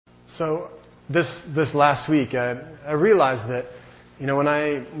So this last week, I realized that, when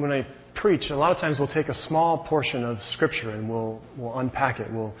I preach, a lot of times we'll take a small portion of Scripture and we'll unpack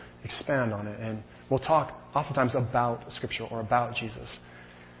it, we'll expand on it, and we'll talk oftentimes about Scripture or about Jesus.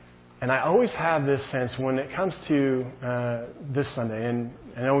 And I always have this sense when it comes to this Sunday, and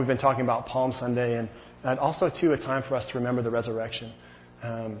I know we've been talking about Palm Sunday, and also, too, a time for us to remember the resurrection,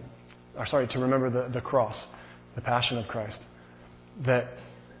 to remember the cross, the passion of Christ, that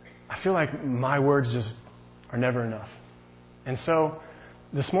I feel like my words just are never enough. And so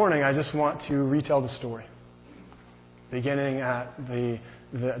this morning, I just want to retell the story, beginning at the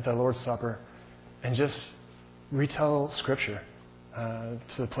Lord's Supper, and just retell Scripture to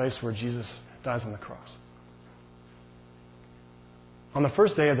the place where Jesus dies on the cross. On the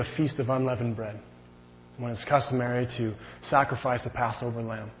first day of the Feast of Unleavened Bread, when it's customary to sacrifice the Passover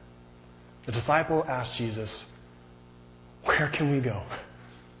lamb, the disciple asked Jesus, "Where can we go?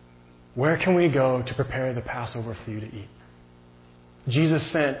 Where can we go to prepare the Passover for you to eat?" Jesus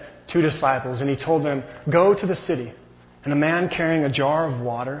sent 2 disciples, and he told them, "Go to the city, and a man carrying a jar of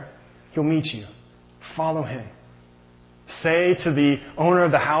water, he'll meet you. Follow him. Say to the owner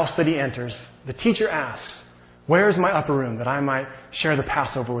of the house that he enters, 'The teacher asks, where is my upper room that I might share the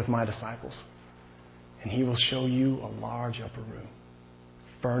Passover with my disciples?' And he will show you a large upper room,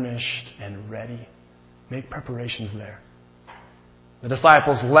 furnished and ready. Make preparations there." The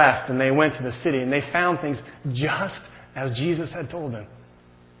disciples left and they went to the city, and they found things just as Jesus had told them.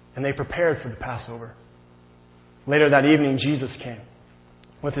 And they prepared for the Passover. Later that evening, Jesus came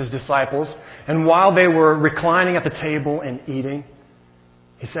with his disciples, and while they were reclining at the table and eating,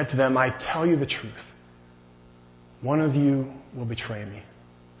 he said to them, "I tell you the truth. One of you will betray me.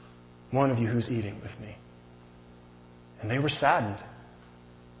 One of you who's eating with me." And they were saddened.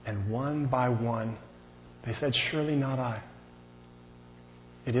 And one by one, they said, "Surely not I."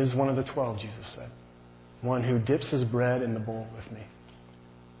 "It is one of the 12, Jesus said, "one who dips his bread in the bowl with me.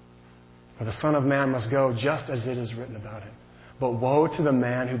 For the Son of Man must go just as it is written about him. But woe to the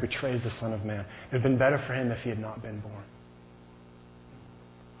man who betrays the Son of Man. It would have been better for him if he had not been born."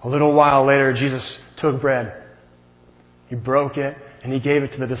 A little while later, Jesus took bread. He broke it, and he gave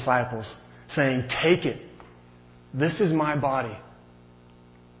it to the disciples, saying, "Take it. This is my body."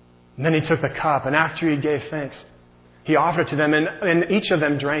 And then he took the cup, and after he gave thanks, he offered it to them, and each of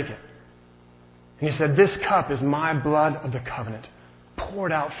them drank it. And he said, "This cup is my blood of the covenant,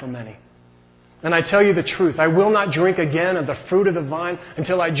 poured out for many. And I tell you the truth, I will not drink again of the fruit of the vine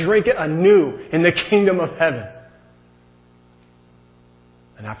until I drink it anew in the kingdom of heaven."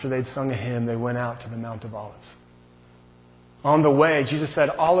 And after they'd sung a hymn, they went out to the Mount of Olives. On the way, Jesus said,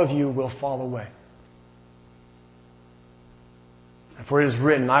 "All of you will fall away. And for it is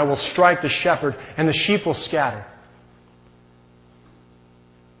written, I will strike the shepherd, and the sheep will scatter.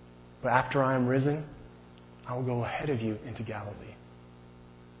 But after I am risen, I will go ahead of you into Galilee."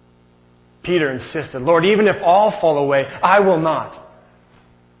 Peter insisted, "Lord, even if all fall away, I will not."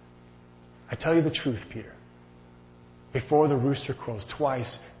 "I tell you the truth, Peter. Before the rooster crows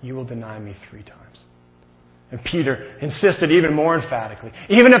twice, you will deny me 3 times. And Peter insisted even more emphatically,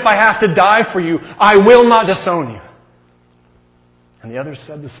 "Even if I have to die for you, I will not disown you." And the others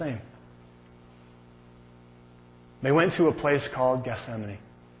said the same. They went to a place called Gethsemane.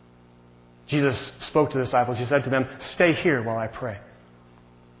 Jesus spoke to the disciples. He said to them, "Stay here while I pray."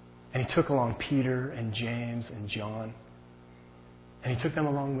 And he took along Peter and James and John, and he took them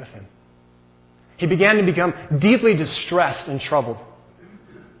along with him. He began to become deeply distressed and troubled.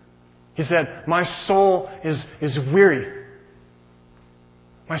 He said, "My soul is weary.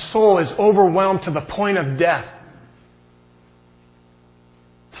 My soul is overwhelmed to the point of death.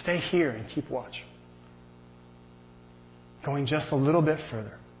 Stay here and keep watch." Going just a little bit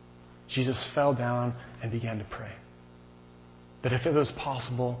further, Jesus fell down and began to pray, that if it was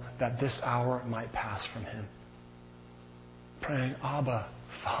possible, that this hour might pass from him. Praying, "Abba,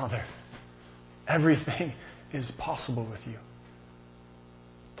 Father, everything is possible with you.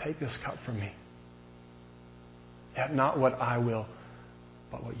 Take this cup from me. Yet not what I will,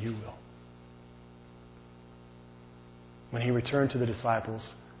 but what you will." When he returned to the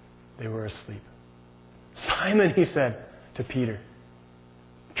disciples, they were asleep. "Simon," he said to Peter,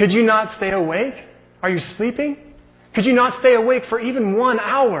 "could you not stay awake? Are you sleeping? Could you not stay awake for even 1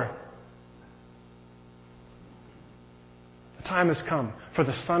 hour? The time has come for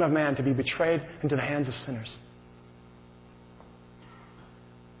the Son of Man to be betrayed into the hands of sinners."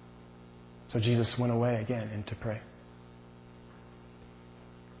 So Jesus went away again and to pray.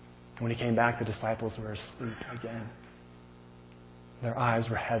 When he came back, the disciples were asleep again. Their eyes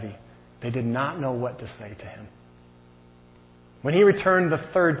were heavy. They did not know what to say to him. When he returned the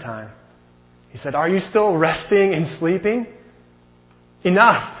third time, he said, "Are you still resting and sleeping?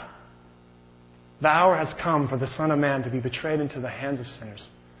 Enough! The hour has come for the Son of Man to be betrayed into the hands of sinners.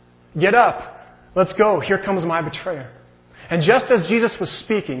 Get up! Let's go! Here comes my betrayer." And just as Jesus was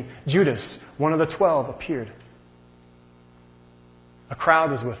speaking, Judas, one of the 12, appeared. A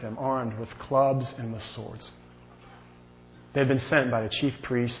crowd was with him, armed with clubs and with swords. They had been sent by the chief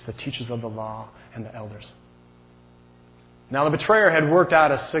priests, the teachers of the law, and the elders. Now the betrayer had worked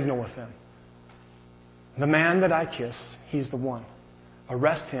out a signal with them. "The man that I kiss, he's the one.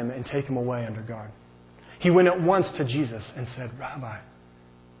 Arrest him and take him away under guard." He went at once to Jesus and said, "Rabbi,"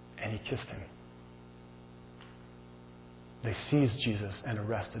 and he kissed him. They seized Jesus and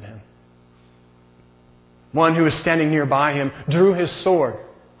arrested him. One who was standing nearby him drew his sword,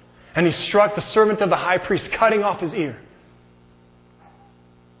 and he struck the servant of the high priest, cutting off his ear.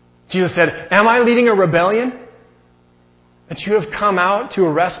 Jesus said, "Am I leading a rebellion, that you have come out to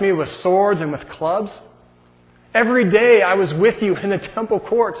arrest me with swords and with clubs? Every day I was with you in the temple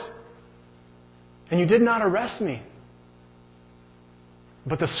courts, and you did not arrest me.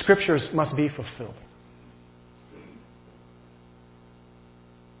 But the Scriptures must be fulfilled."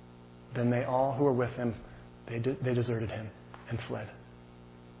 Then they all who were with him, they deserted him and fled.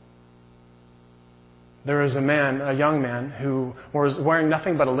 There was a young man who was wearing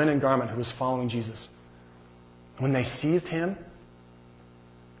nothing but a linen garment who was following Jesus. When they seized him,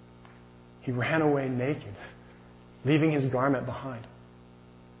 he ran away naked, leaving his garment behind.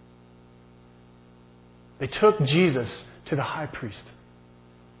 They took Jesus to the high priest.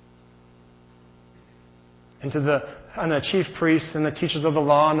 And the chief priests and the teachers of the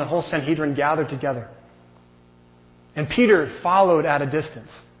law and the whole Sanhedrin gathered together. And Peter followed at a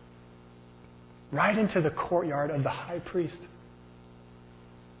distance, right into the courtyard of the high priest.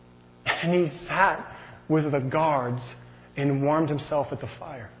 And he sat with the guards and warmed himself at the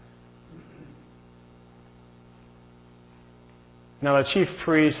fire. Now the chief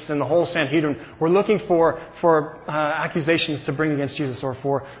priests and the whole Sanhedrin were looking for accusations to bring against Jesus, or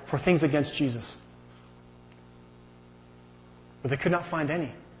for things against Jesus. But they could not find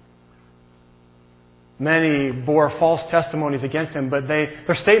any. Many bore false testimonies against him, but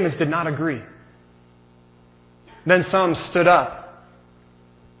their statements did not agree. Then some stood up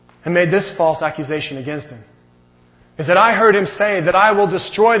and made this false accusation against him. They said, "I heard him say that I will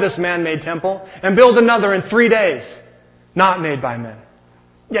destroy this man-made temple and build another in 3 days, not made by men."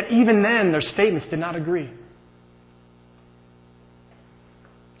 Yet even then, their statements did not agree.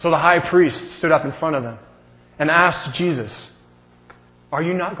 So the high priest stood up in front of them and asked Jesus, "Are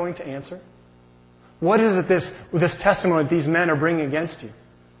you not going to answer? What is it this testimony that these men are bringing against you?"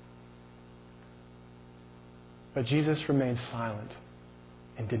 But Jesus remained silent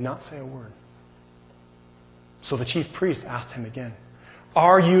and did not say a word. So the chief priest asked him again,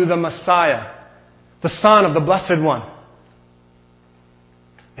 "Are you the Messiah, the Son of the Blessed One?"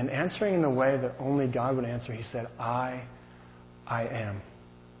 And answering in the way that only God would answer, he said, I am.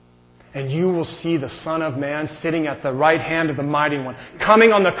 "And you will see the Son of Man sitting at the right hand of the Mighty One,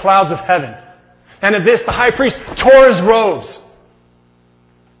 coming on the clouds of heaven." And at this, the high priest tore his robes.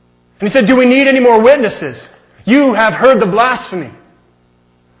 And he said, "Do we need any more witnesses? You have heard the blasphemy.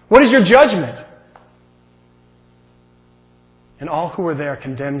 What is your judgment?" And all who were there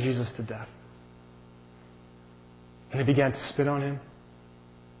condemned Jesus to death. And they began to spit on him.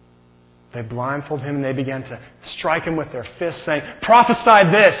 They blindfolded him and they began to strike him with their fists, saying, "Prophesy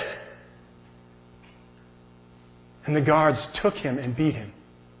this." And the guards took him and beat him.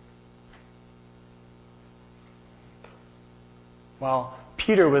 While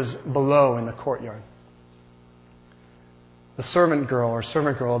Peter was below in the courtyard, the servant girl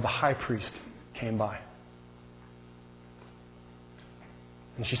of the high priest came by.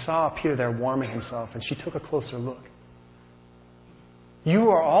 And she saw Peter there warming himself, and she took a closer look. "You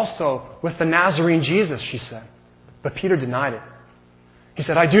are also with the Nazarene Jesus," she said. But Peter denied it. He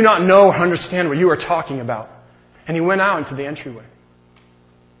said, "I do not know or understand what you are talking about." And he went out into the entryway.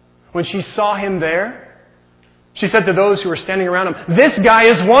 When she saw him there, she said to those who were standing around him, "This guy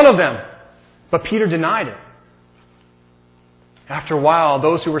is one of them." But Peter denied it. After a while,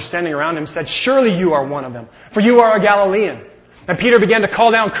 those who were standing around him said, "Surely you are one of them, for you are a Galilean." And Peter began to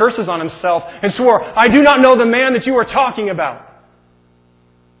call down curses on himself and swore, "I do not know the man that you are talking about."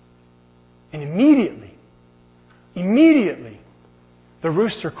 And immediately, the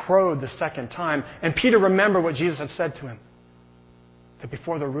rooster crowed the second time, and Peter remembered what Jesus had said to him, that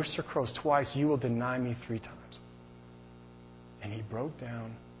before the rooster crows twice, you will deny me 3 times. And he broke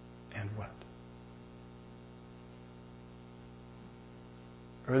down and wept.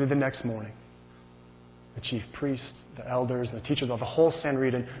 Early the next morning, The chief priests, the elders, and the teachers of the whole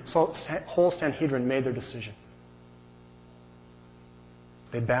Sanhedrin made their decision.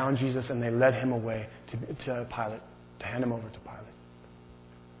 They bound Jesus and they led him away to Pilate, to hand him over to Pilate.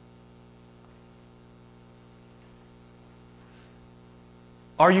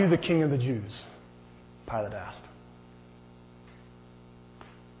 Are you the king of the Jews? Pilate asked.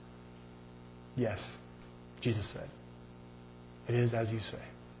 Yes, Jesus said. It is as you say.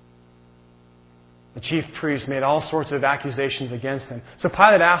 The chief priests made all sorts of accusations against him. So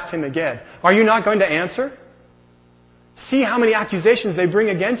Pilate asked him again, are you not going to answer? See how many accusations they bring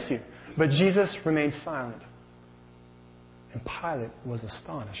against you. But Jesus remained silent. And Pilate was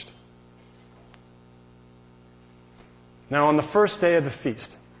astonished. Now, on the first day of the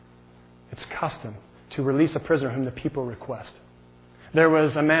feast, it's custom to release a prisoner whom the people request. There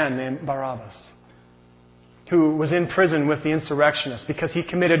was a man named Barabbas who was in prison with the insurrectionists because he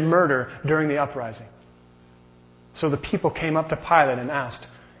committed murder during the uprising. So the people came up to Pilate and asked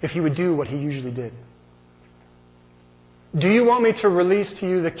if he would do what he usually did. Do you want me to release to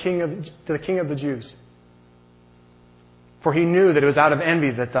you the king of the Jews? For he knew that it was out of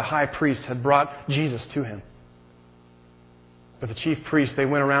envy that the high priest had brought Jesus to him. But the chief priests, they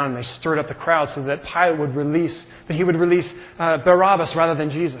went around and they stirred up the crowd so that Pilate would release Barabbas rather than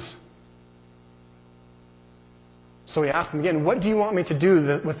Jesus. So he asked them again, what do you want me to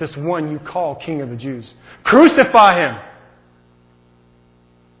do with this one you call King of the Jews? Crucify him!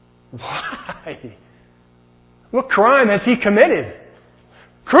 Why? What crime has he committed?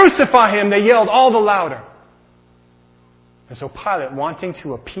 Crucify him, they yelled all the louder. And so Pilate, wanting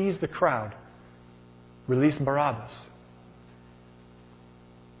to appease the crowd, released Barabbas.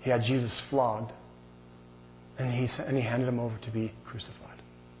 He had Jesus flogged, and he handed him over to be crucified.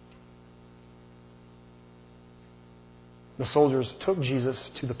 The soldiers took Jesus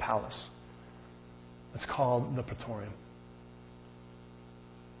to the palace. It's called the Praetorium.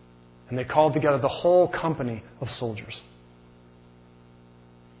 And they called together the whole company of soldiers.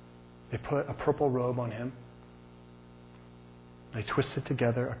 They put a purple robe on him. They twisted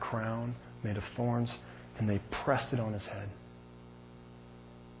together a crown made of thorns, and they pressed it on his head.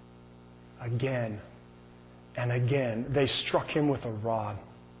 Again and again, they struck him with a rod,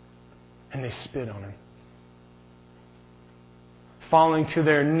 and they spit on him. Falling to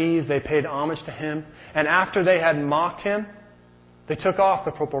their knees, they paid homage to him, and after they had mocked him, they took off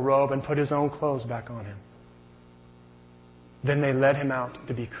the purple robe and put his own clothes back on him. Then they led him out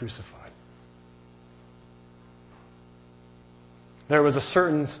to be crucified. There was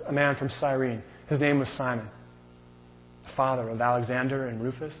a man from Cyrene. His name was Simon, the father of Alexander and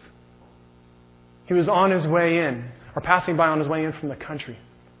Rufus. He was on his way in, or passing by on his way in from the country.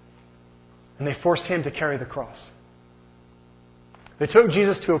 And they forced him to carry the cross. They took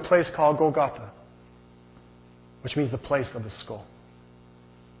Jesus to a place called Golgotha, which means the place of the skull.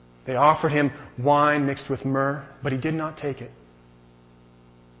 They offered him wine mixed with myrrh, but he did not take it.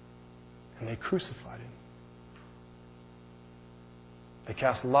 And they crucified him. They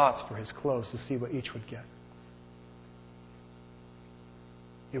cast lots for his clothes to see what each would get.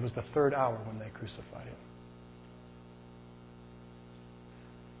 It was the third hour when they crucified him.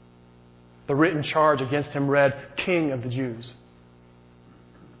 The written charge against him read, King of the Jews.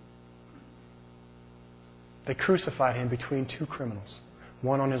 They crucified him between two criminals,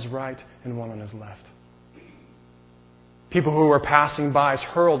 one on his right and one on his left. People who were passing by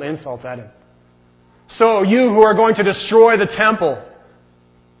hurled insults at him. So you who are going to destroy the temple,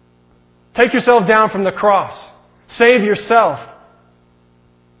 take yourself down from the cross. Save yourself.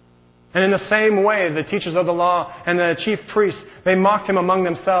 And in the same way, the teachers of the law and the chief priests, they mocked him among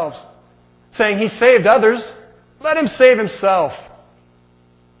themselves, saying, he saved others. Let him save himself.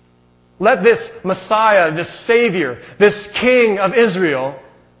 Let this Messiah, this Savior, this King of Israel,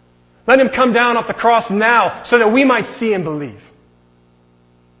 let him come down off the cross now so that we might see and believe.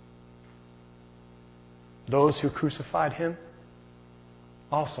 Those who crucified him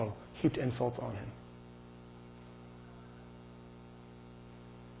also heaped insults on him.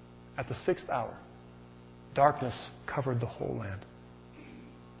 At the 6th hour, darkness covered the whole land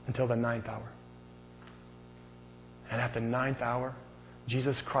until the 9th hour. And at the 9th hour,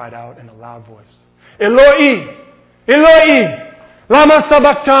 Jesus cried out in a loud voice, Eloi, Eloi, lama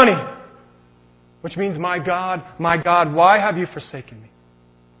sabachthani, which means, my God, why have you forsaken me?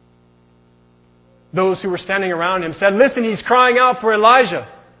 Those who were standing around him said, listen, he's crying out for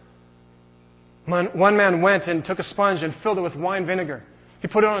Elijah. One man went and took a sponge and filled it with wine vinegar. He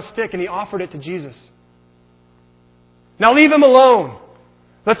put it on a stick and he offered it to Jesus. Now leave him alone.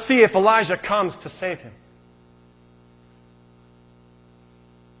 Let's see if Elijah comes to save him.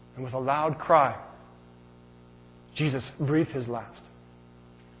 And with a loud cry, Jesus breathed his last.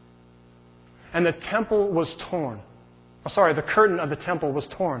 And the temple was torn. The curtain of the temple was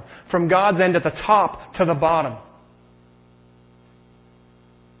torn from God's end at the top to the bottom.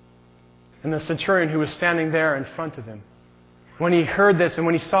 And the centurion who was standing there in front of him, when he heard this and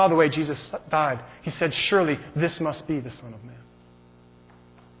when he saw the way Jesus died, he said, surely this must be the Son of Man.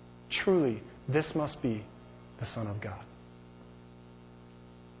 Truly, this must be the Son of God.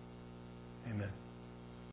 Amen.